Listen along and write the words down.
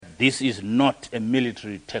This is not a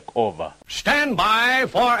military takeover. Stand by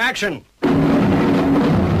for action. Greenville,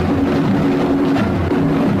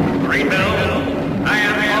 I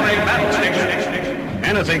am on a battle station.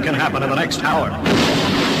 Anything can happen in the next hour.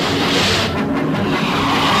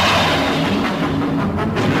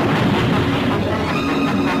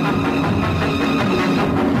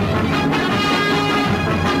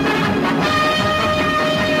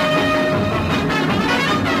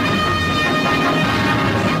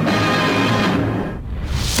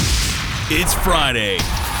 It's Friday,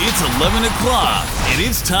 it's 11 o'clock, and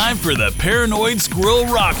it's time for the Paranoid Squirrel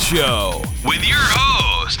Rock Show with your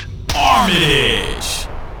host, Armitage.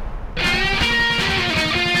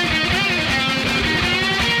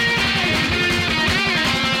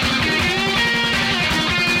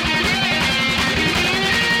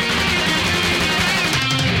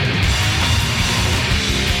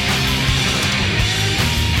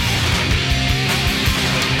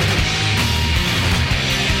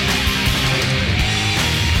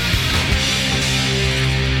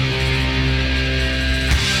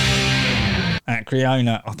 At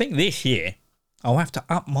Creona, I think this year I'll have to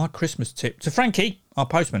up my Christmas tip to Frankie, our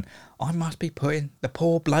postman. I must be putting the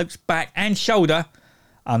poor bloke's back and shoulder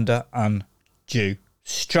under undue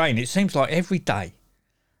strain. It seems like every day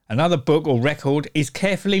another book or record is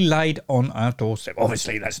carefully laid on our doorstep.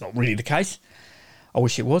 Obviously, that's not really the case. I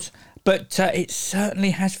wish it was. But it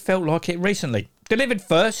certainly has felt like it recently. Delivered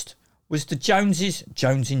first was the Jones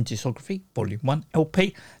in Discography, Volume 1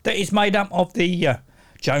 LP, that is made up of the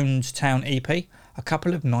Jonestown EP, a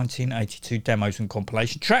couple of 1982 demos and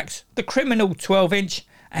compilation tracks, the Criminal 12-inch,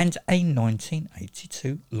 and a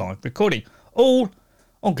 1982 live recording, all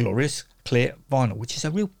on glorious clear vinyl, which is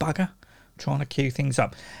a real bugger trying to cue things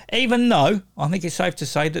up. Even though I think it's safe to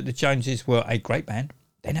say that the Joneses were a great band,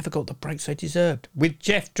 they never got the breaks they deserved, with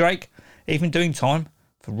Jeff Drake even doing time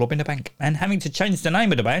for robbing a bank and having to change the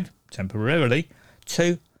name of the band, temporarily,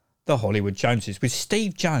 to the Hollywood Joneses, with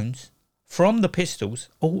Steve Jones from the Pistols,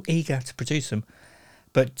 all eager to produce them,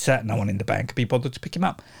 but no one in the band could be bothered to pick him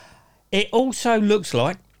up. It also looks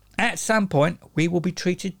like, at some point, we will be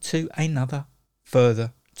treated to another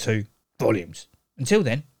further 2 volumes. Until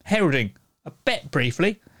then, heralding a bit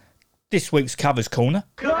briefly, this week's Covers Corner,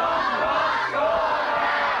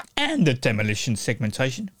 and the Demolition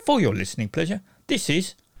segmentation for your listening pleasure, this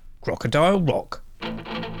is Crocodile Rock.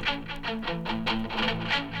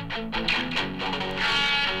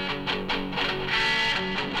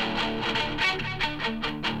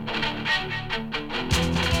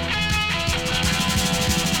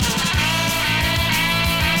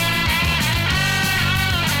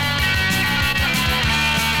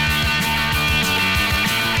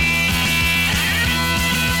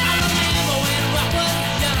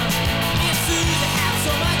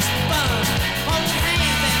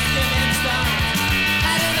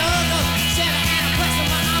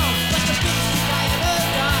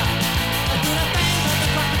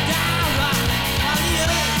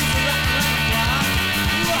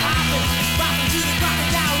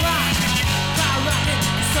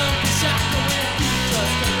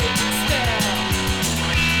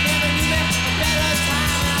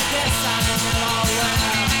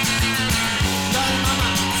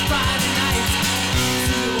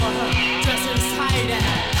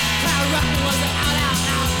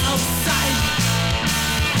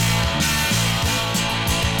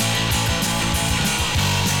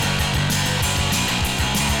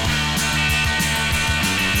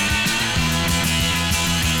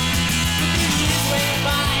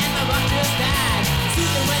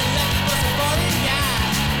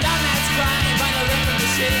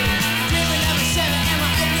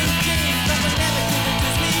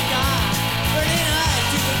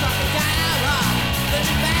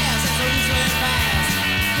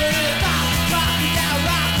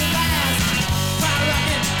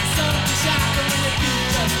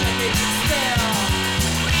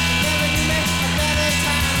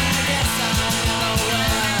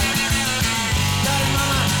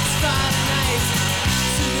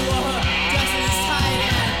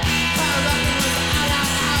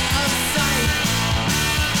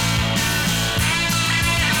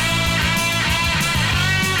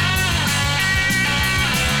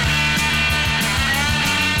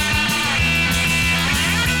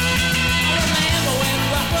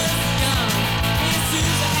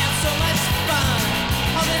 So much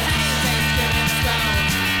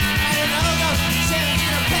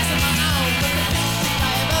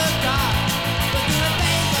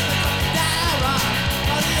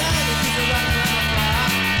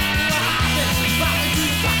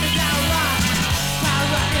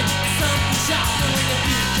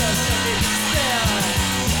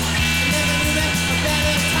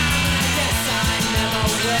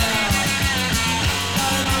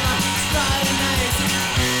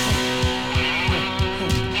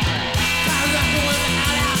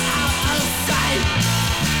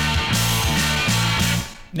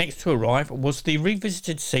Next to arrive was the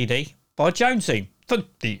revisited CD by Jonesy. For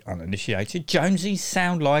the uninitiated, Jonesy's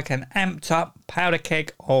sound like an amped up powder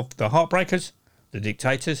keg of the Heartbreakers, the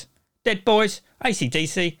Dictators, Dead Boys,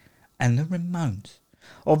 AC/DC and the Ramones.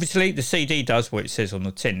 Obviously the CD does what it says on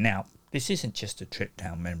the tin. Now, this isn't just a trip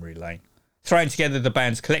down memory lane. Throwing together the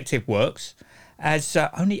band's collective works as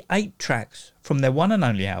only 8 tracks from their one and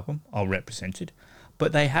only album are represented,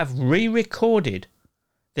 but they have re-recorded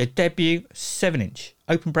their debut 7-inch,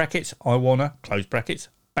 open brackets, I Wanna, close brackets,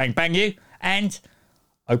 Bang Bang You, and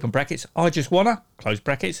open brackets, I Just Wanna, close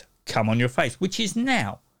brackets, Come On Your Face, which is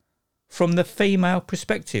now from the female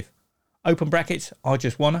perspective. Open brackets, I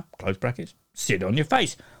Just Wanna, close brackets, Sit On Your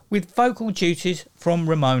Face, with vocal duties from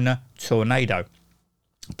Ramona Tornado.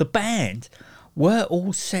 The band were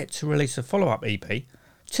all set to release a follow-up EP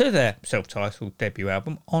to their self-titled debut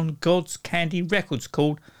album on God's Candy Records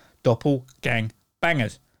called Doppelgang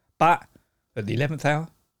Bangers. But at the 11th hour,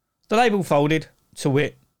 the label folded, to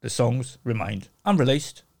wit, the songs remained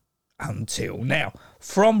unreleased until now.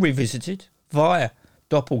 From Revisited via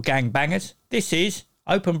Doppelgang Bangers, this is,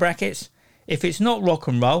 open brackets, If It's Not Rock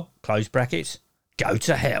and Roll, close brackets, Go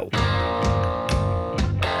to Hell.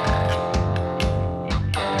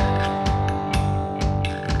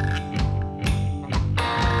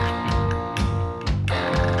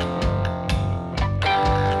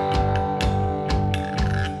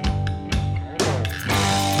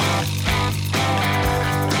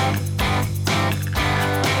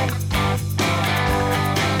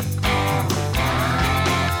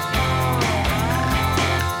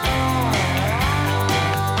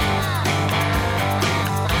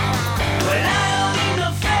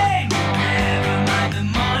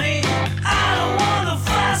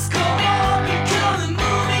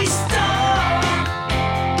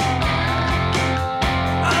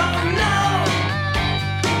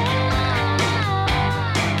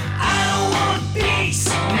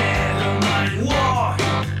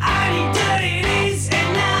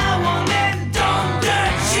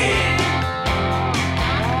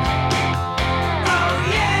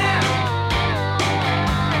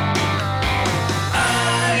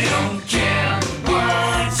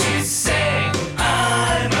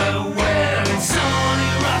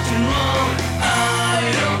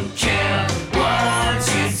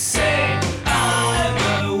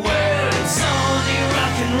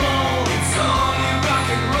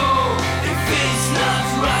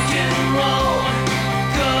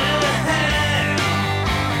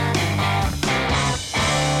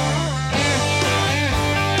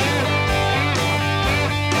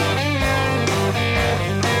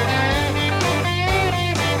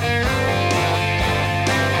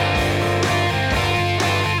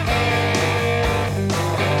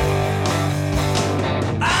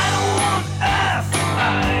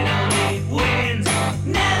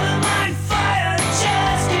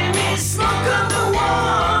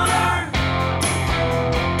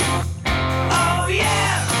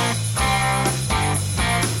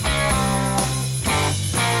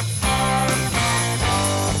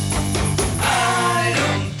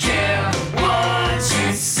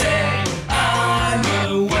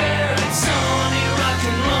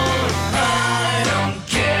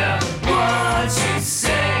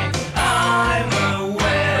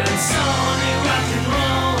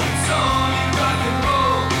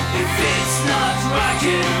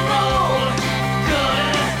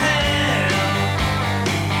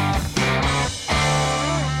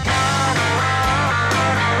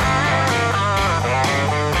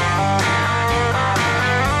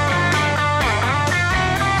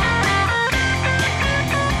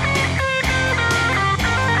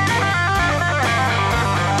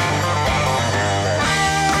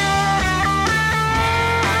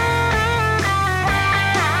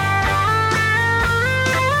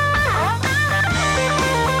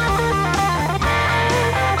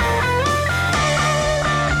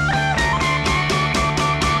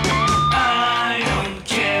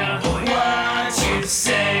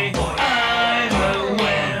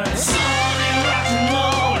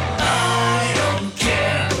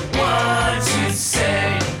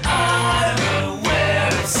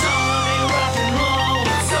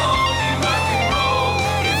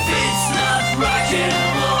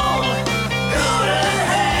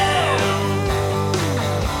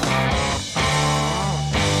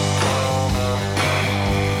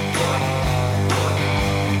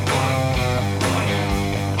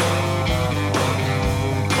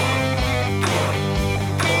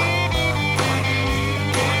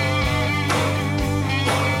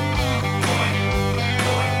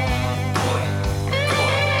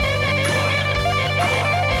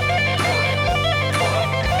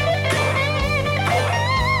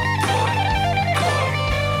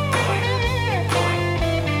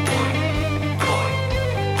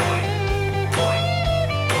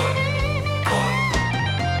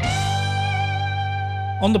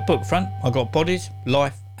 On the book front, I got Bodies,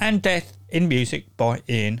 Life and Death in Music by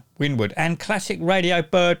Ian Winwood, and classic radio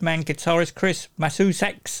Birdman guitarist Chris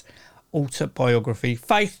Masuzak's autobiography,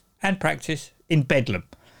 Faith and Practice in Bedlam.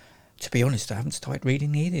 To be honest, I haven't started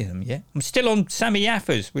reading either of them yet. I'm still on Sammy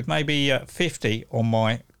Yaffer's with maybe 50 on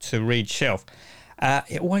my to-read shelf.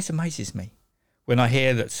 It always amazes me when I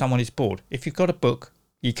hear that someone is bored. If you've got a book,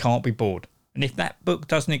 you can't be bored. And if that book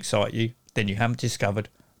doesn't excite you, then you haven't discovered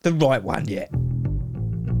the right one yet.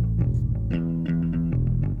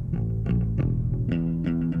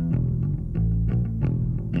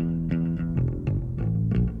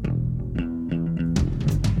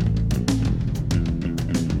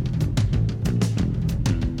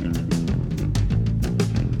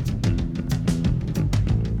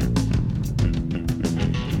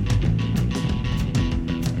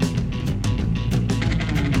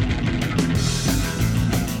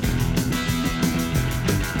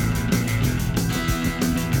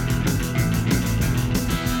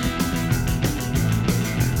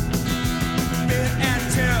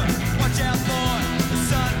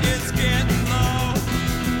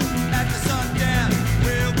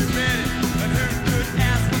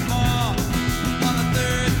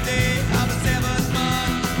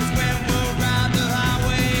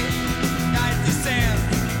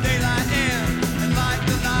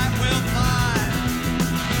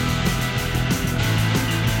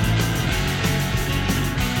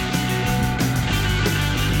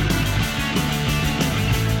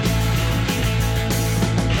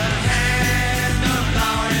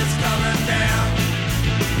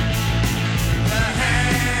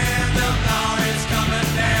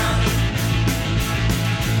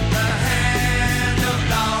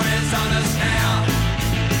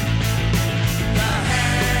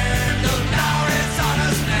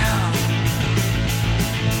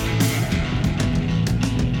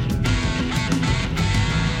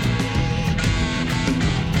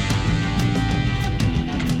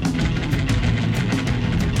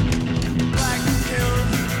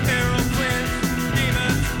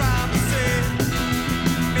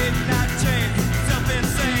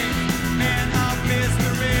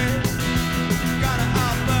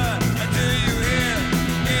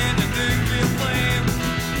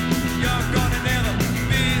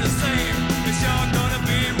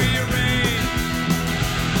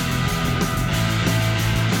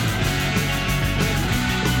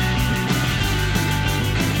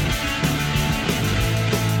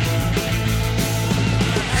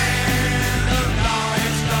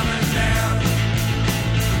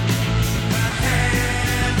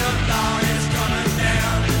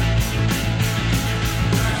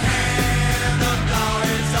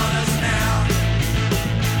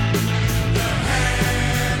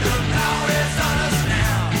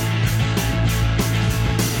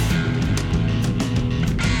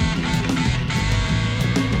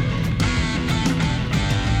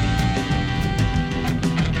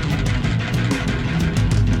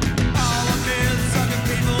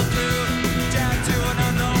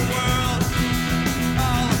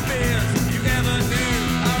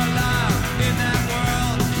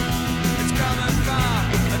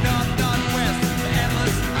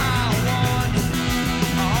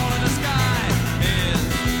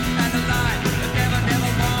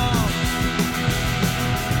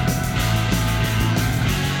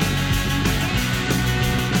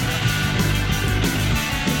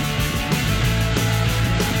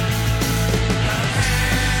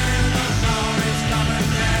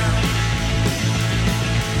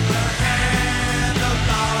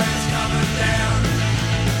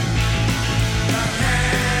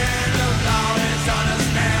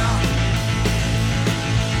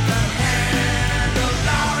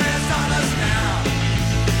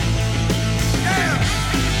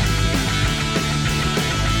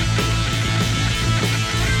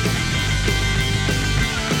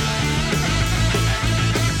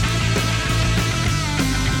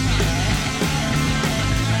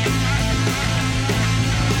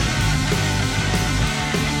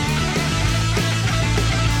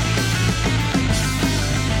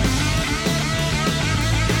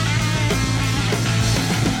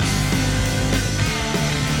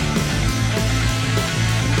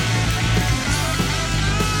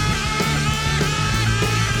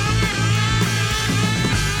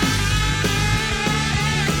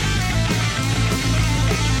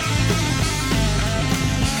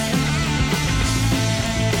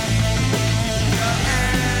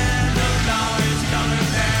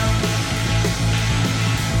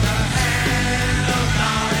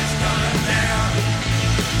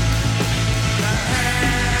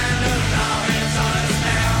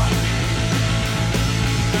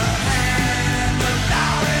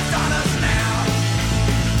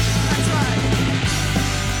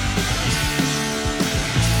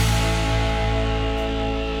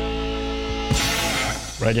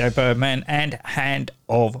 Radio Birdman and Hand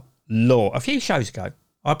of Law. A few shows ago,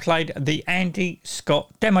 I played the Andy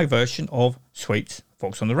Scott demo version of Sweet's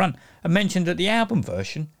Fox on the Run and mentioned that the album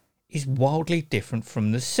version is wildly different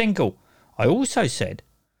from the single. I also said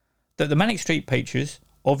that the Manic Street Preachers,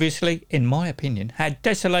 obviously, in my opinion, had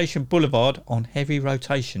Desolation Boulevard on heavy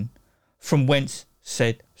rotation, from whence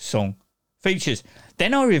said song features.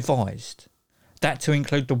 Then I revised that to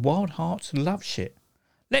include the Wild Hearts Love Shit.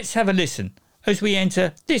 Let's have a listen as we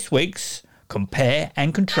enter this week's Compare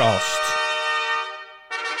and Contrast.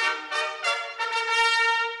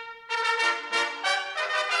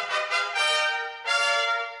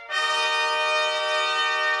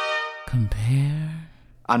 Compare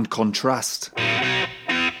and contrast.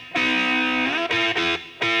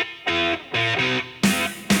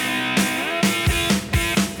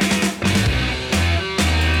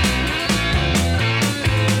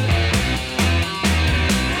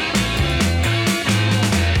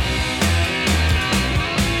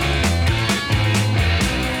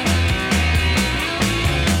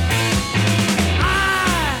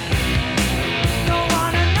 Don't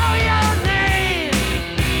wanna know your name,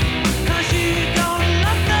 'cause you don't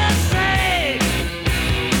look the same.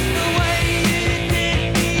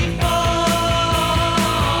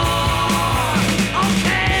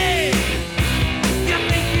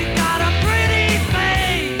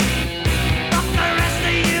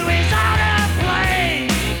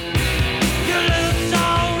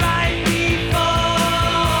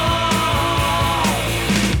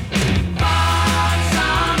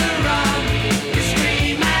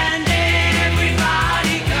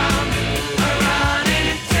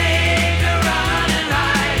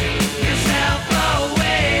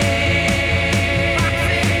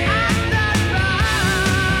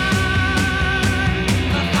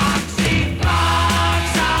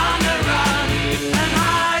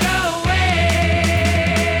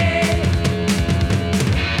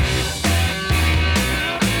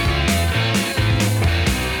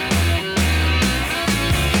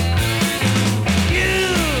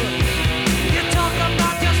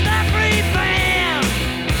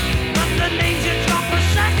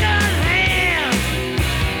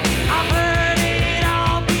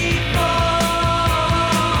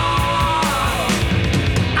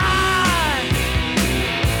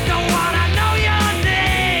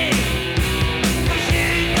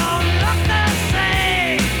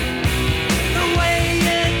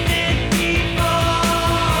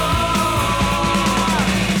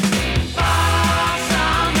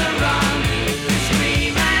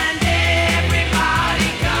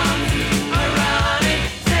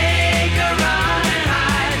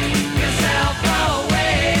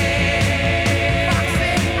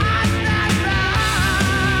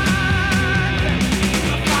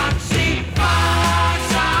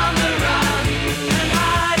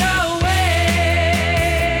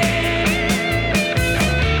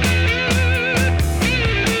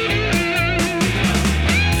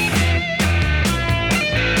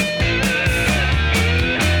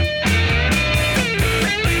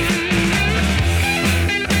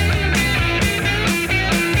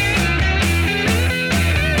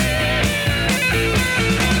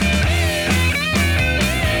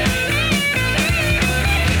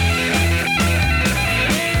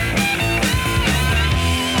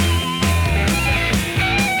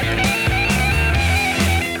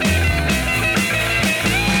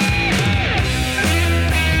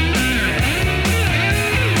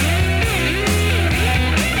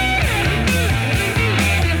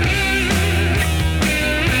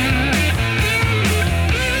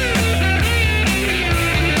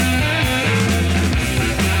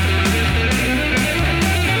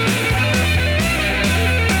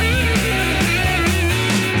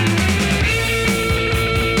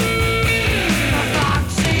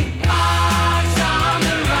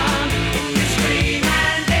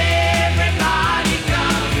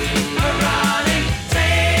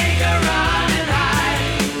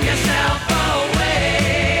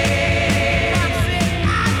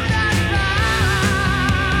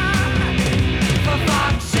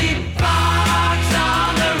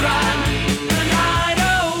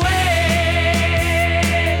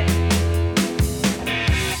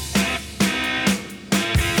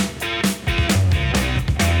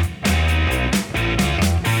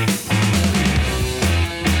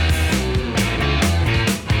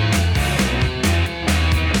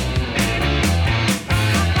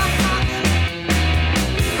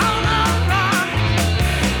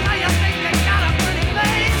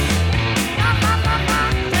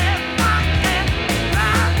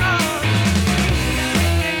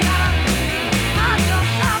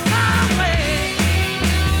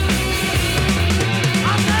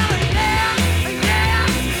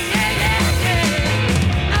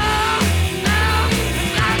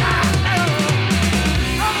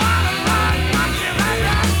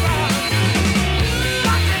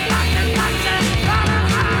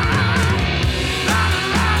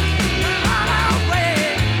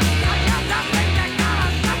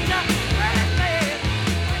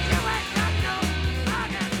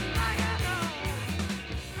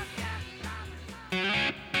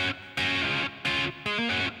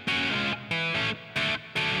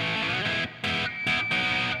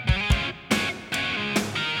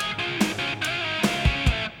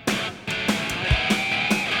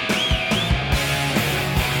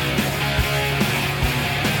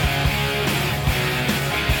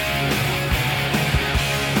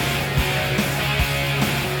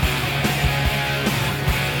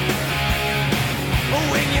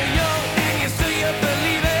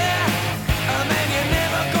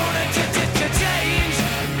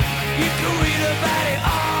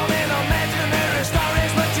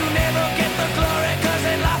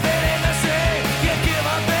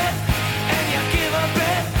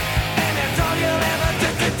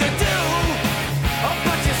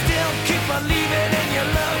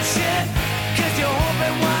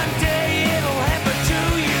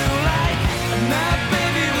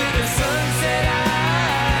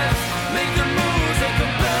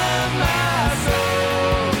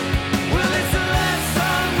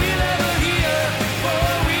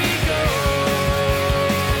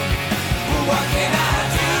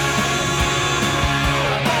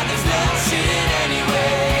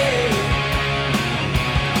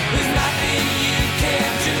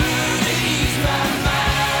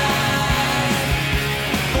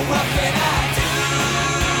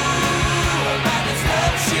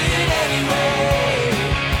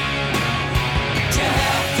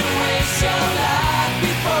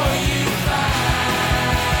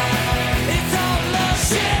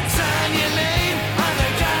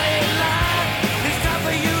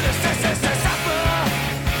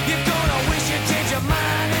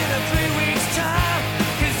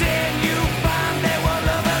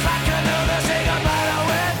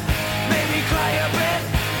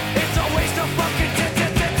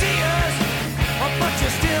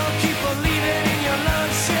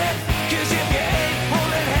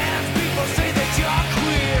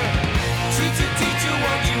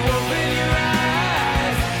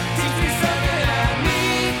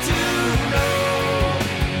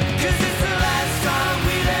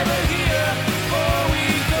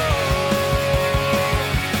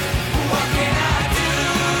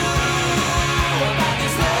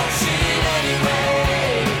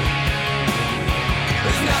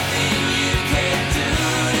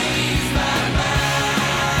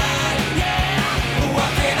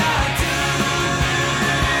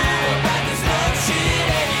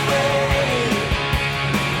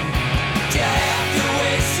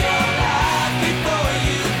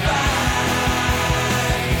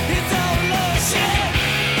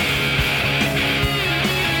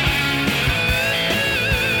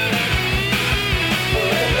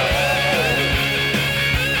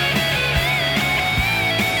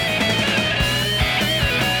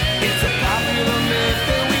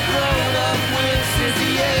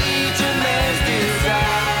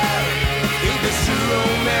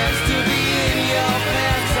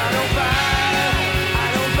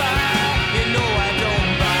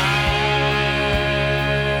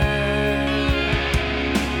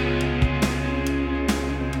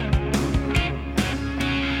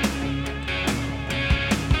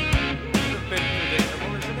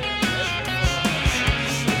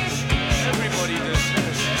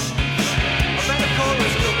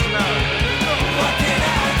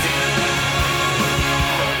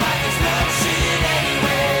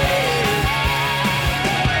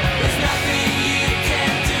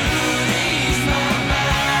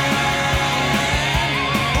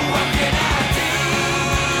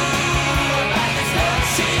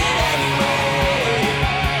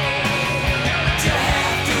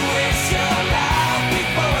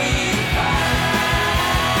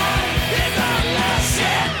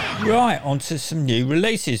 Right, on to some new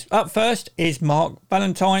releases. Up first is Mark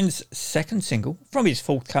Valentine's second single from his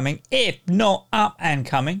forthcoming, if not up and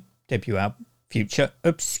coming, debut album, Future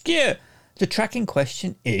Obscure. The track in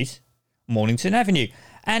question is Mornington Avenue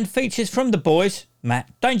and features from the boys Matt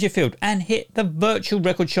Dangerfield and hit the virtual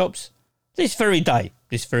record shops this very day.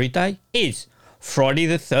 This very day is Friday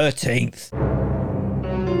the 13th.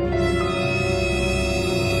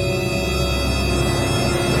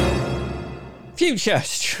 Future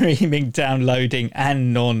streaming, downloading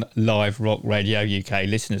and non-live rock radio UK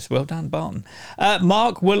listeners. Well done, Barton.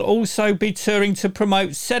 Mark will also be touring to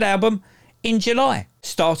promote said album in July,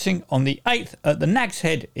 starting on the 8th at the Nag's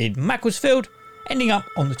Head in Macclesfield, ending up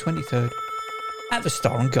on the 23rd at the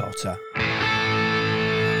Star and Garter.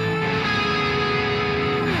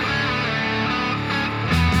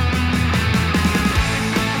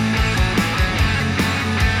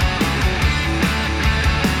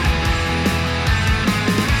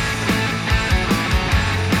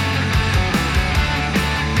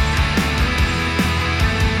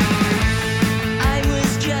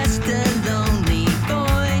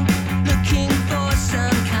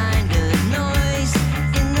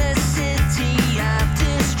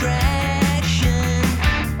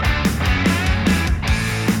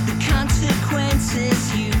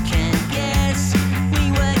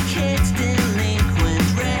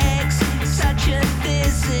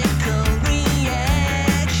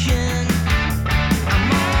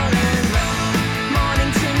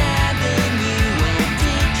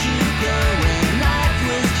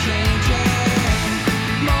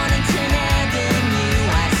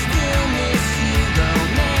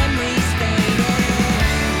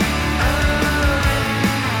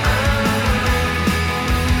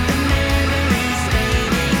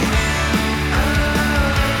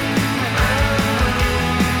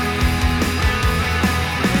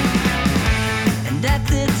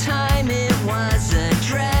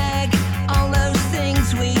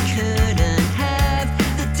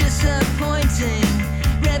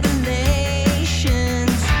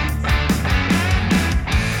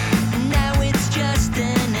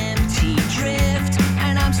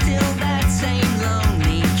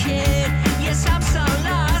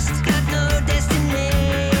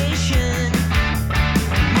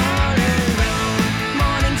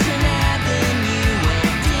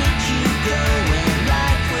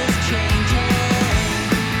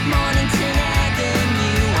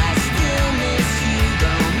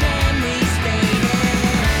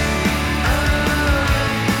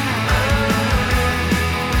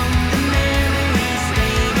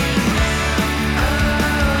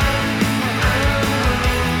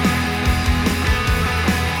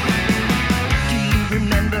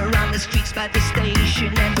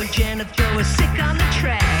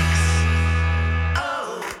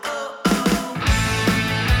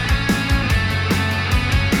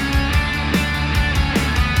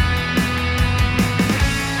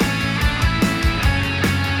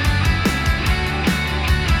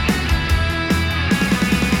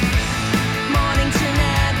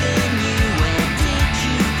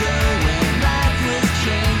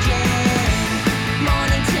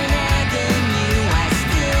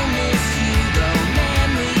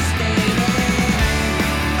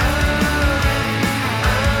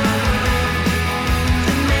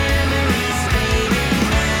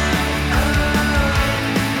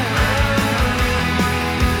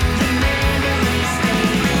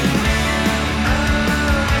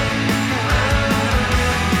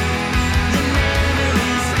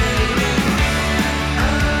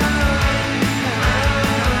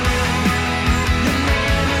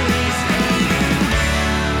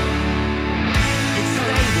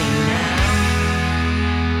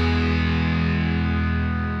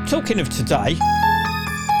 Talking of today,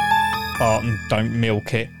 Barton, don't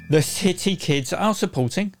milk it. The City Kids are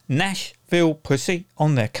supporting Nashville Pussy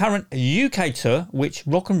on their current UK tour, which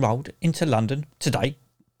rock and rolled into London today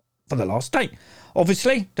for the last date.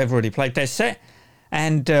 Obviously, they've already played their set,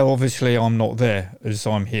 and obviously I'm not there as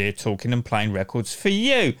I'm here talking and playing records for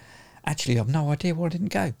you. Actually, I've no idea why I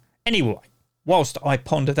didn't go. Anyway, whilst I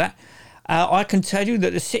ponder that, I can tell you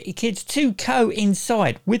that the City Kids, to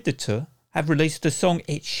coincide with the tour, have released a song,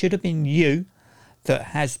 It Should Have Been You, that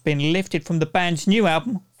has been lifted from the band's new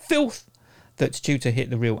album, Filth, that's due to hit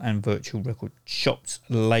the real and virtual record shops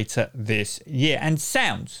later this year, and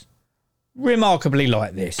sounds remarkably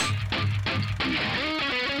like this.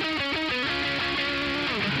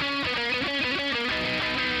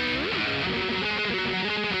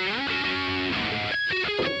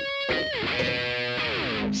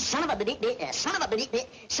 Son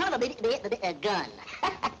of a gun.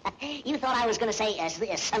 You thought I was going to say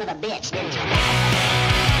son of a bitch, didn't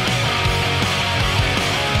you?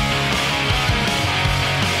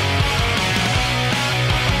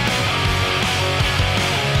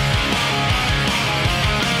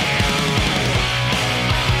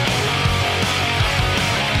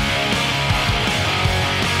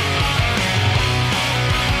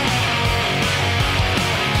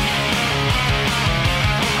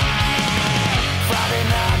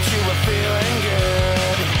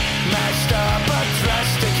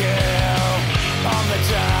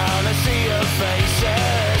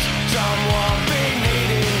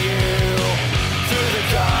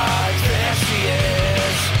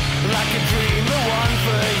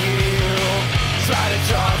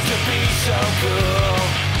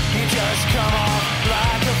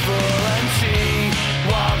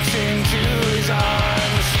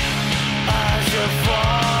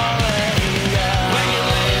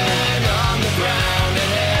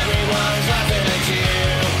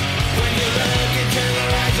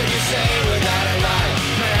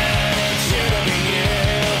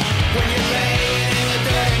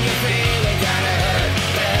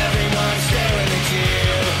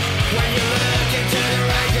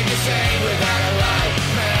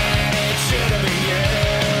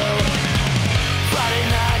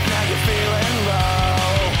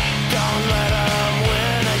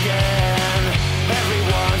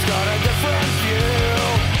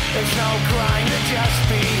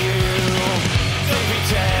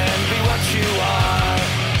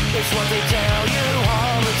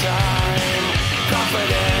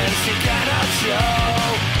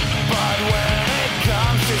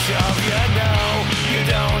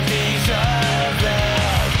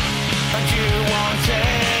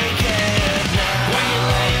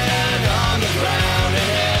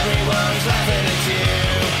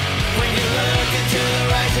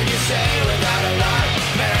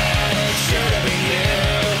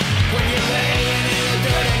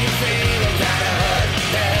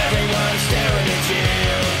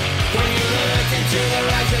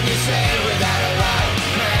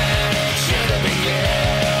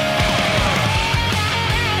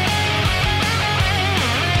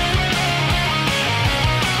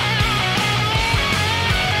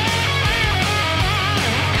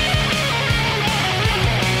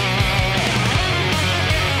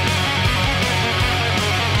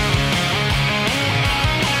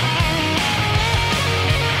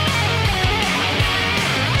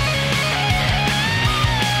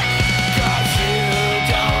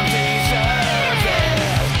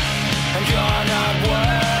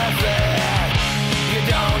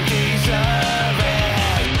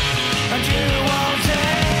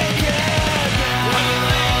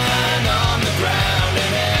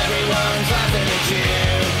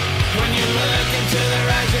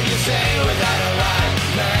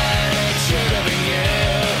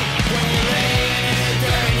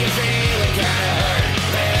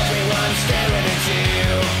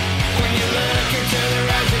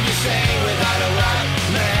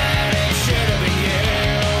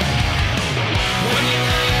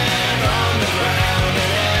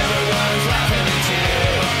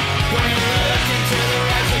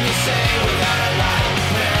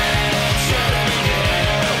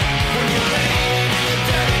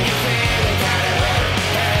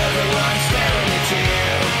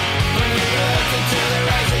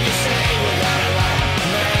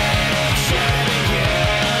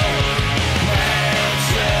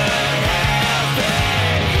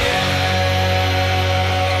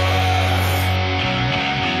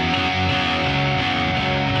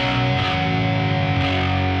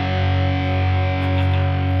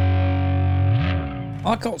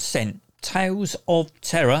 I got sent Tales of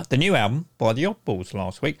Terror, the new album by the Oddballs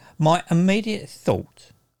last week. My immediate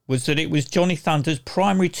thought was that it was Johnny Thunders'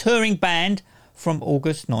 primary touring band from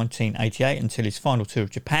August 1988 until his final tour of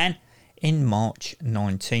Japan in March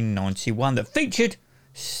 1991 that featured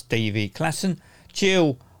Stevie Classen,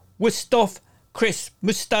 Jill Wistoff, Chris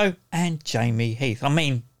Musto and Jamie Heath. I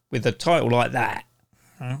mean, with a title like that,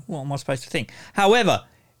 what am I supposed to think? However,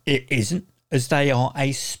 it isn't, as they are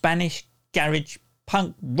a Spanish garage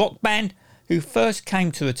punk rock band who first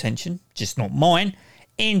came to attention, just not mine,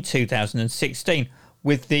 in 2016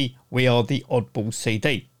 with the We Are the Oddball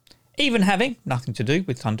CD. Even having nothing to do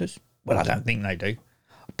with Thunders. Well, I don't think they do.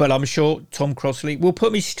 But I'm sure Tom Crossley will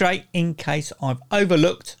put me straight in case I've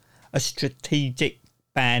overlooked a strategic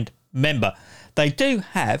band member. They do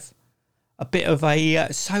have a bit of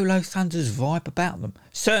a solo Thunders vibe about them.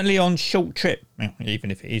 Certainly on Short Trip, even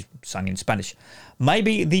if it is sung in Spanish.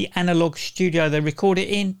 Maybe the analog studio they recorded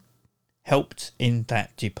in helped in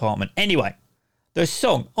that department. Anyway, the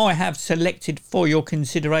song I have selected for your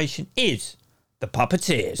consideration is The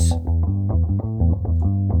Puppeteers.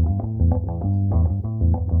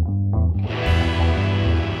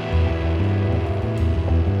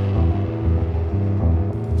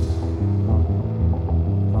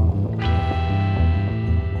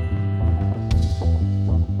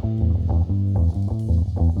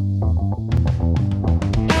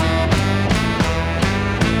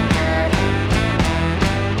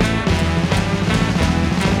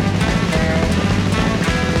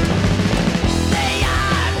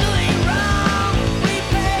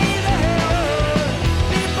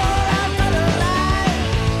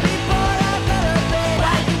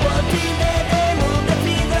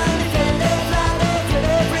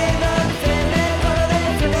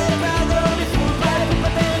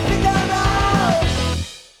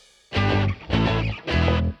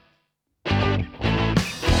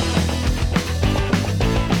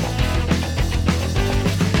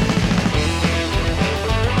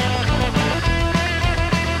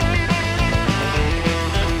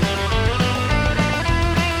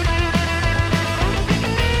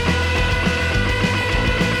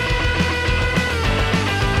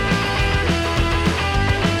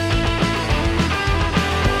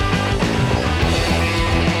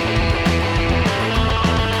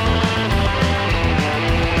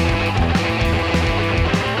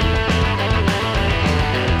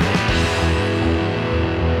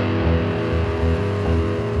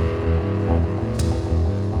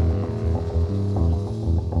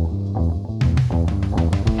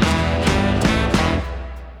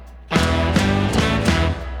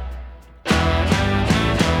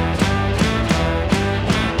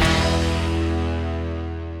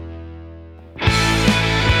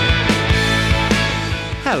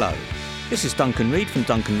 Hello, this is Duncan Reid from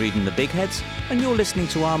Duncan Reid and the Big Heads, and you're listening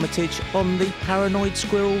to Armitage on the Paranoid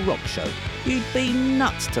Squirrel Rock Show. You'd be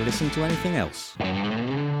nuts to listen to anything else.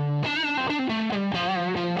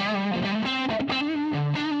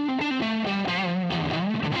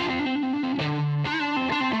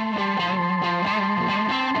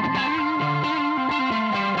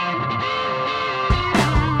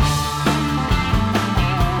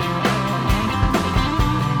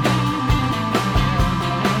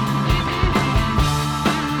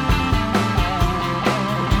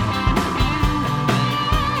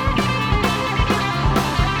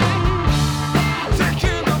 Take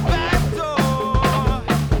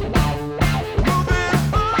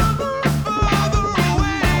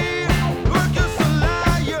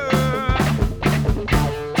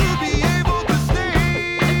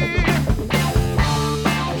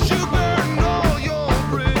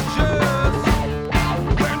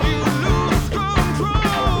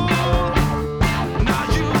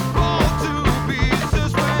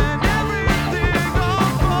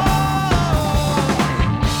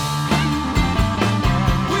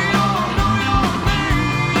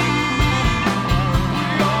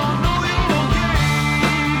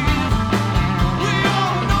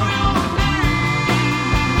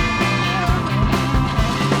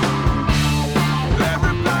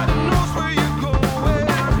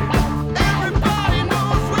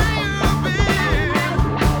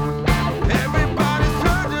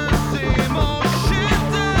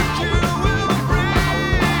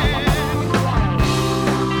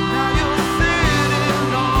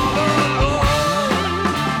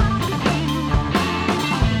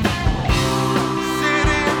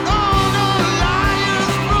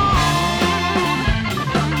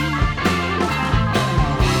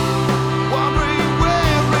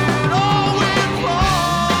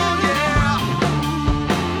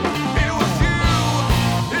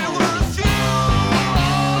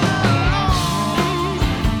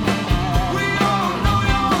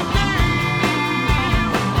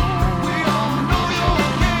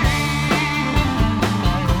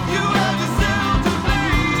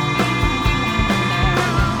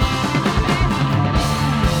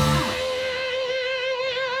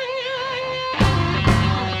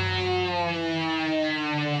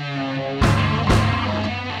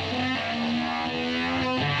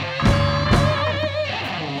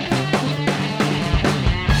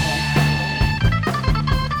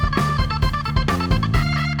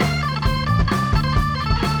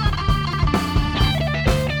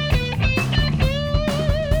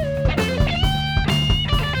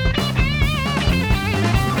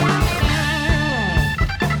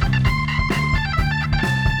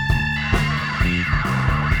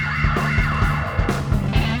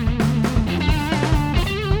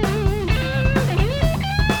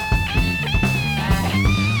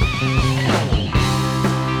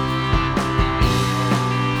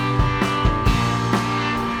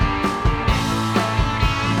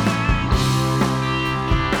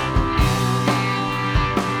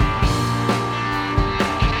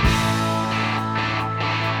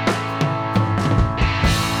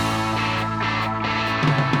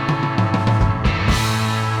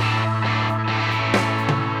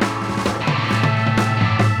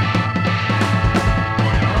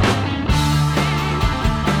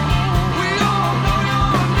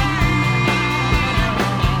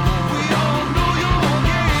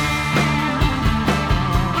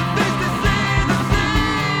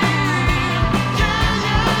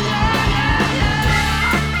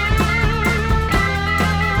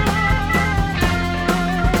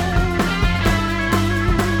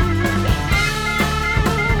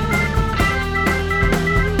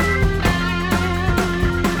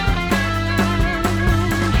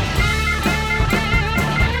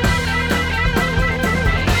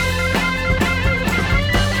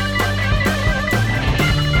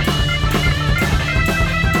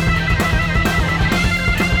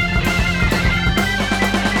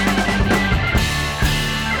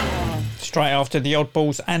Straight after the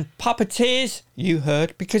Oddballs and Puppeteers, you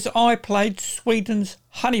heard Because I Played Sweden's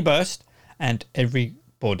Honeyburst and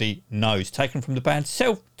Everybody Knows, taken from the band's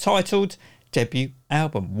self-titled debut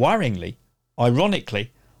album. Worryingly,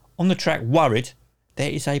 ironically, on the track Worried, there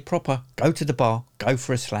is a proper go to the bar, go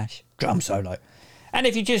for a slash drum solo. And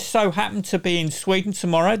if you just so happen to be in Sweden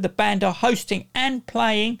tomorrow, the band are hosting and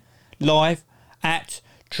playing live at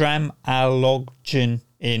Dramalogin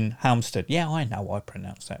in Halmstad. Yeah, I know I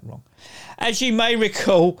pronounced that wrong. As you may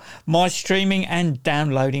recall, my streaming and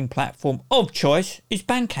downloading platform of choice is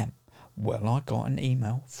Bandcamp. Well, I got an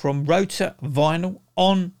email from Rota Vinyl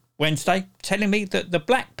on Wednesday telling me that the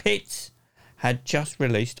Black Pits had just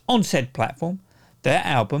released on said platform their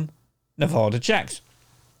album Nevada Jacks.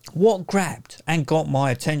 What grabbed and got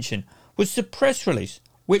my attention was the press release,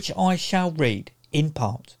 which I shall read in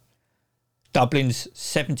part. Dublin's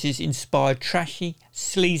 70s inspired trashy,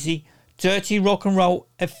 sleazy, dirty rock and roll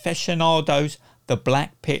aficionados, the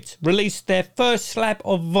Black Pits, released their first slab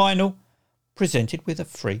of vinyl, presented with a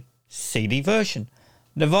free CD version.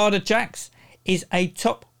 Nevada Jacks is a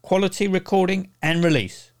top quality recording and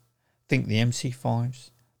release. Think the MC5s,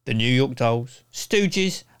 the New York Dolls,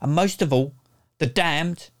 Stooges, and most of all, the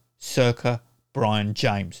Damned, circa Brian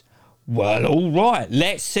James. Well, all right,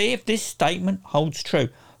 let's see if this statement holds true.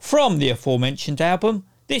 From the aforementioned album,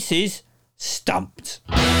 this is Stumped.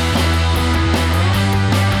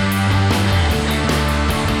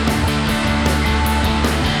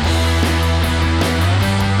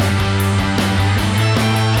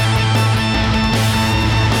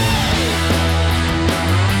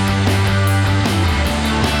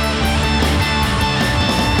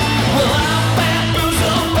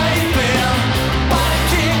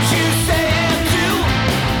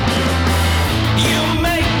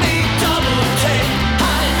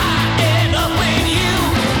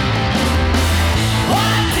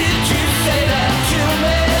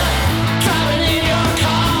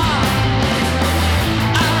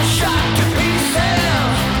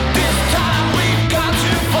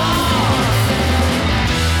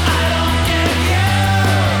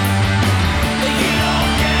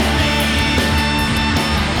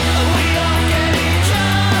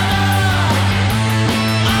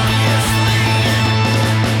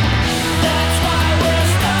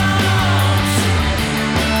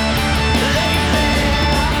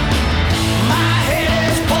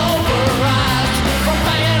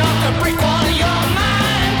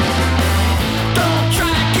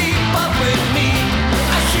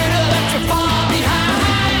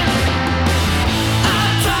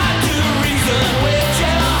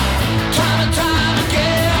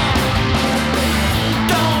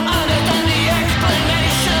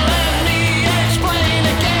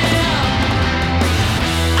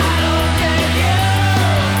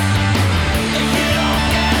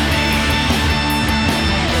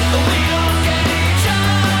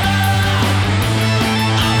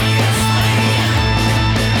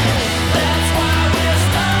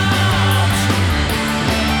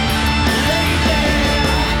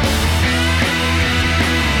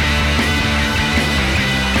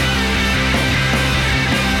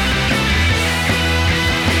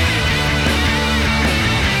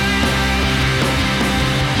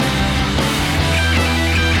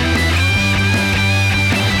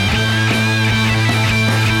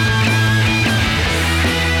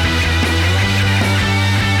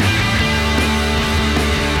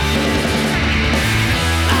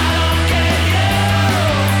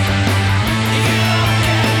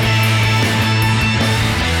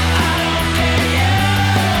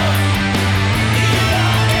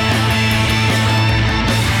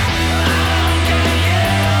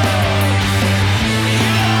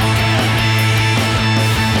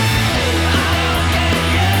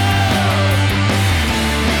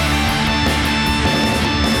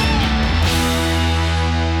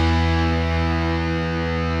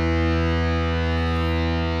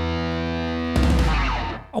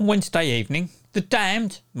 On Wednesday evening, the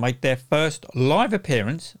Damned made their first live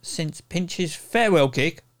appearance since Pinch's farewell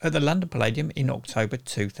gig at the London Palladium in October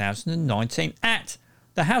 2019 at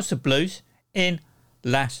the House of Blues in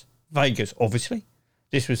Las Vegas. Obviously,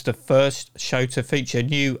 this was the first show to feature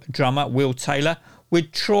new drummer Will Taylor,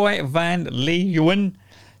 with Troy Van Leeuwen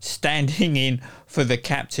standing in for the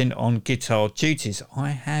captain on guitar duties. I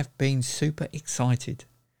have been super excited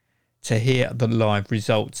to hear the live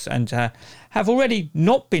results and have already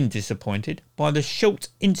not been disappointed by the short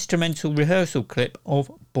instrumental rehearsal clip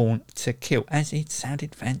of Born to Kill, as it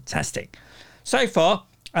sounded fantastic. So far,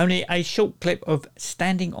 only a short clip of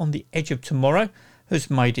Standing on the Edge of Tomorrow has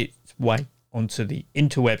made its way onto the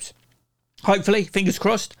interwebs. Hopefully, fingers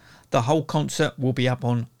crossed, the whole concert will be up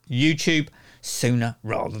on YouTube sooner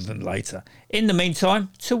rather than later. In the meantime,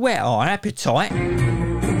 to whet our appetite,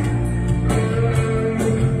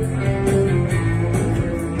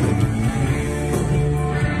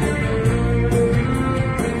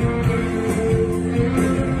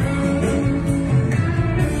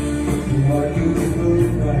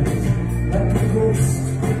 books,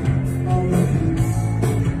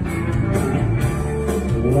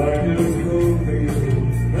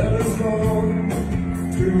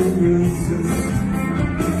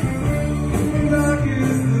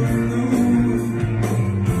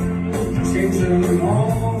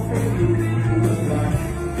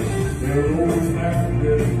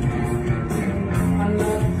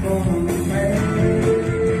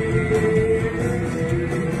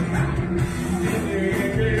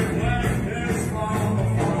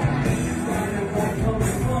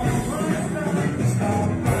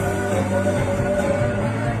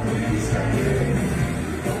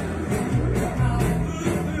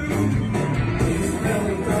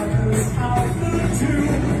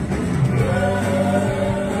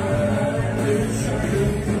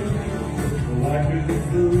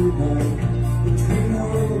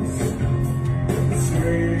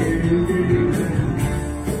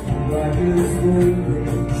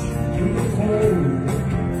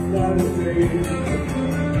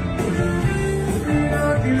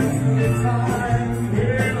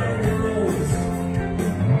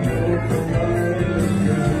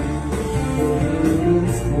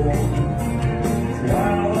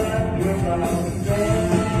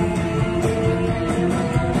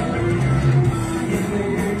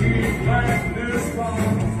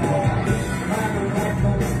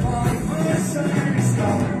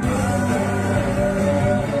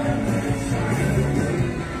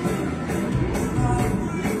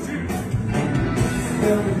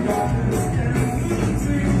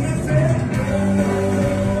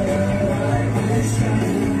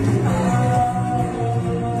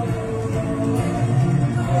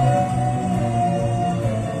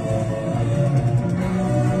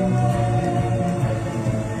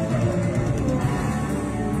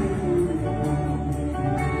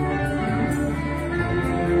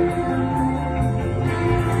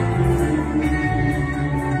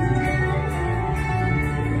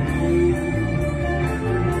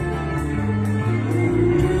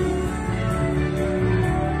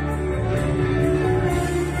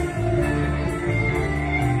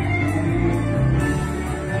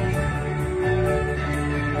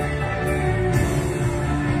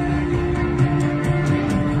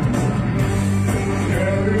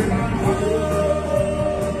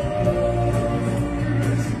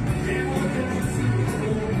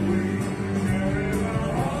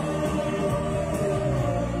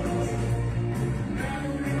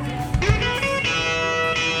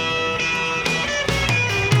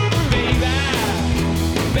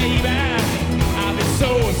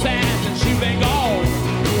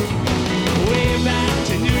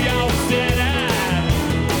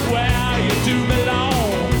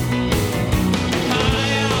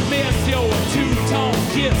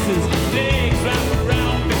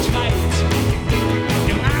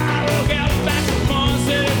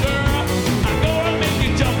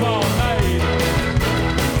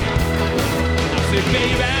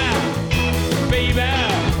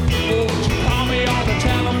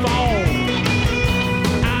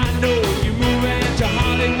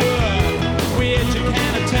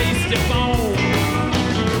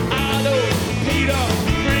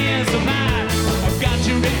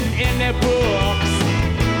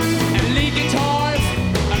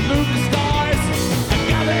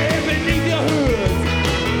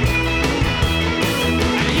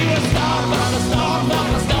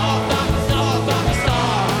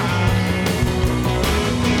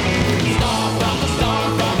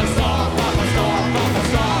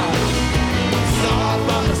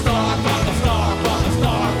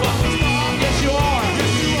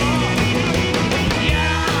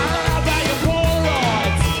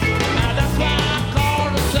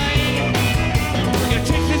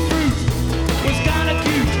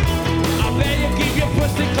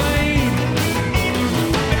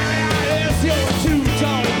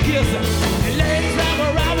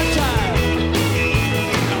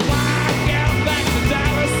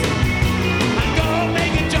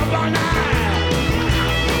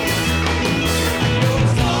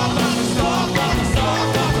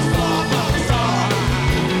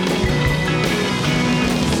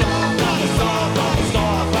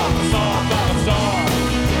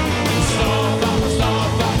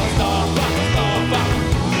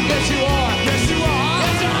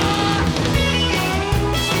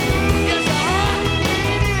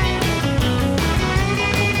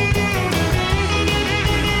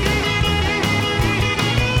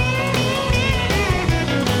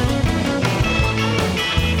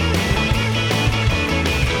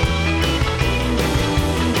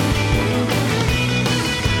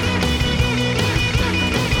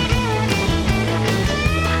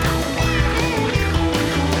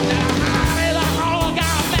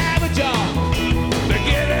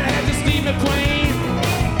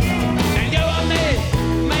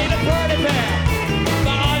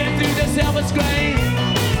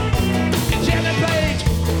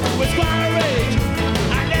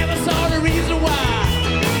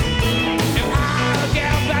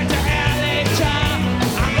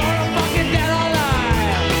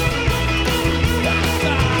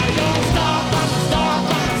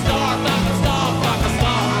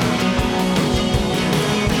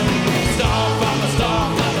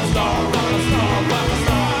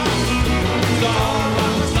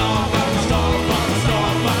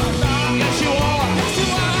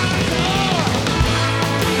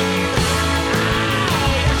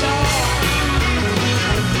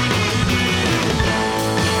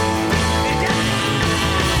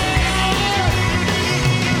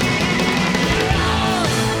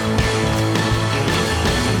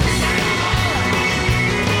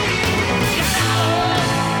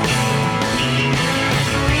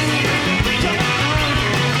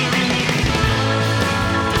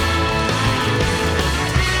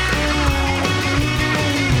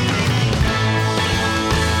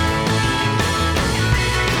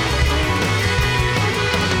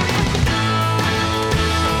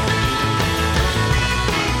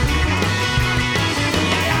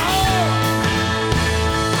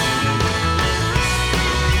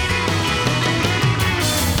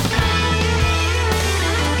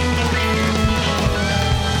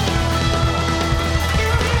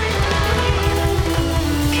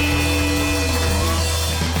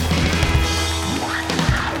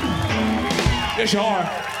 Yes, you are.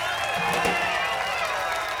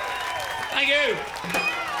 Thank you.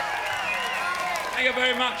 Thank you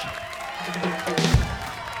very much.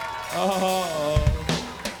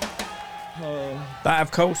 That, of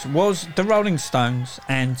course, was the Rolling Stones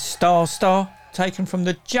and Star Star, taken from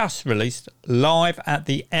the just released Live at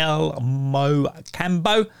the El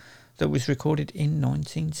Mocambo that was recorded in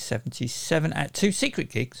 1977 at 2 secret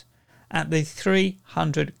gigs at the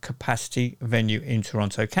 300 capacity venue in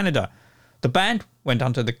Toronto, Canada. The band went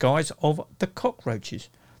under the guise of the Cockroaches.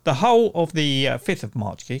 The whole of the 5th of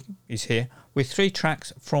March gig is here with 3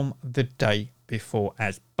 tracks from the day before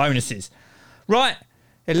as bonuses. Right,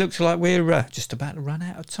 it looks like we're just about to run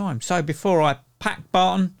out of time. So before I pack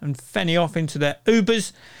Barton and Fenny off into their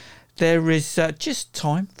Ubers, there is just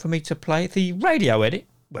time for me to play the radio edit.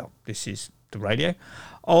 Well, this is the radio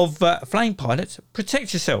of Flame Pilots.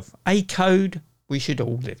 Protect Yourself, a code we should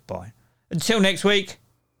all live by. Until next week,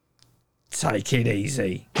 take it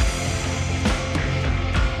easy.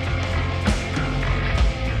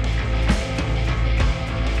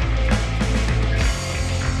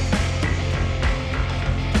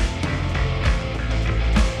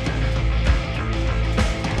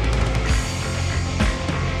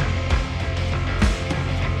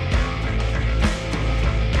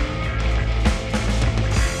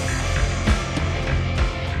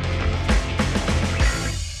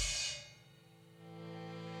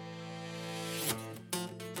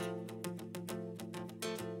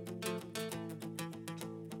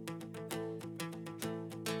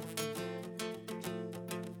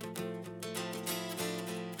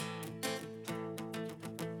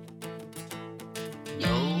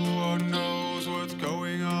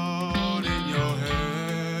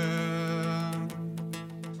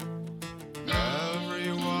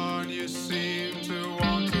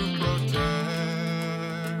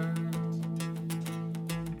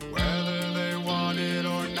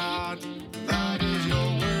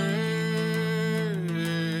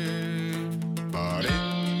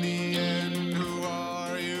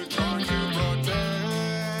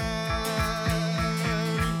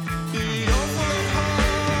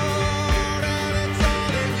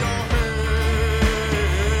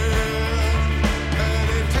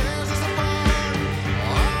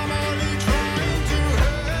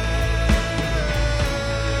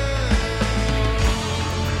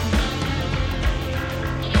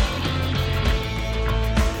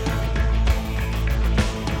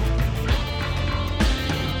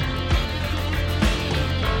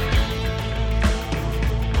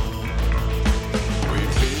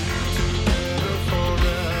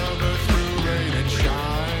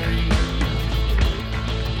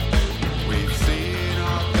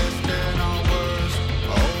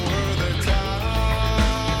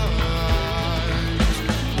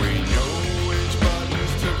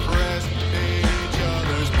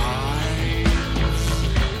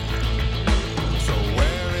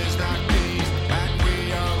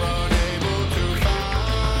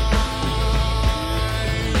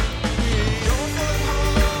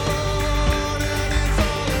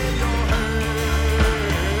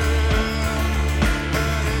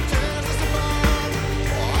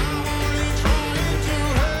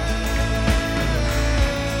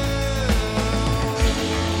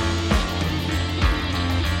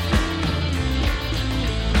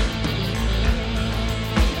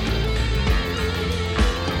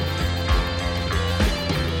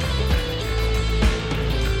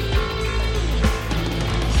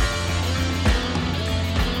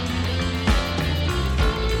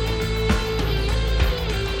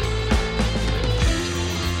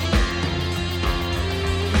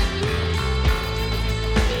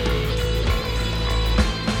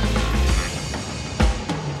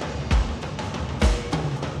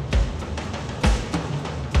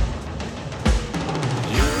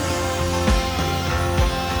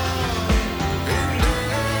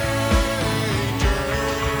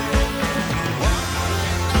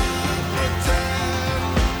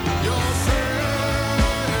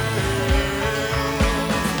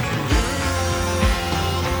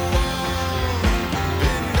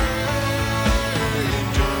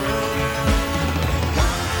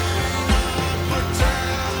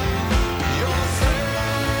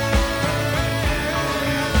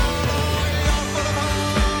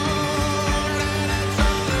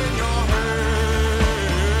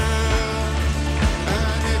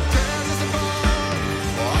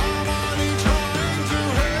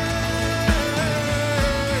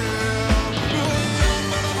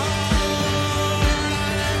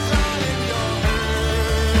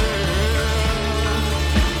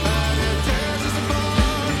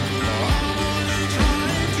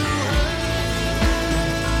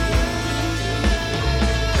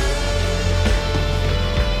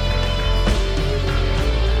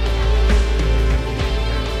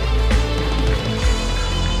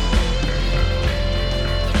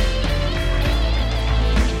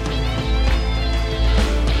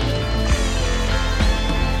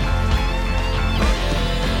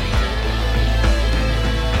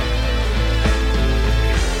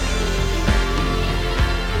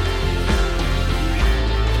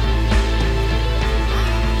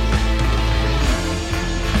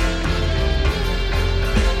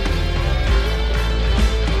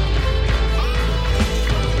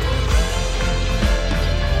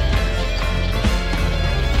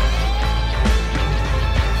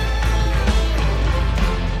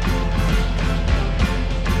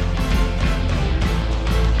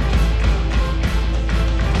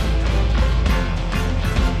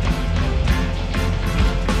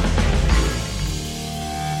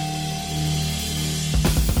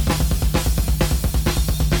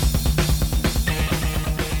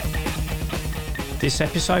 This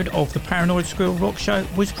episode of the Paranoid Squirrel Rock Show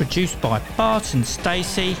was produced by Bart and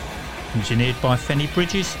Stacey, engineered by Fenny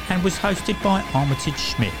Bridges, and was hosted by Armitage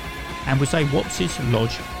Smith, and was a Watts'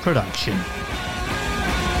 Lodge production.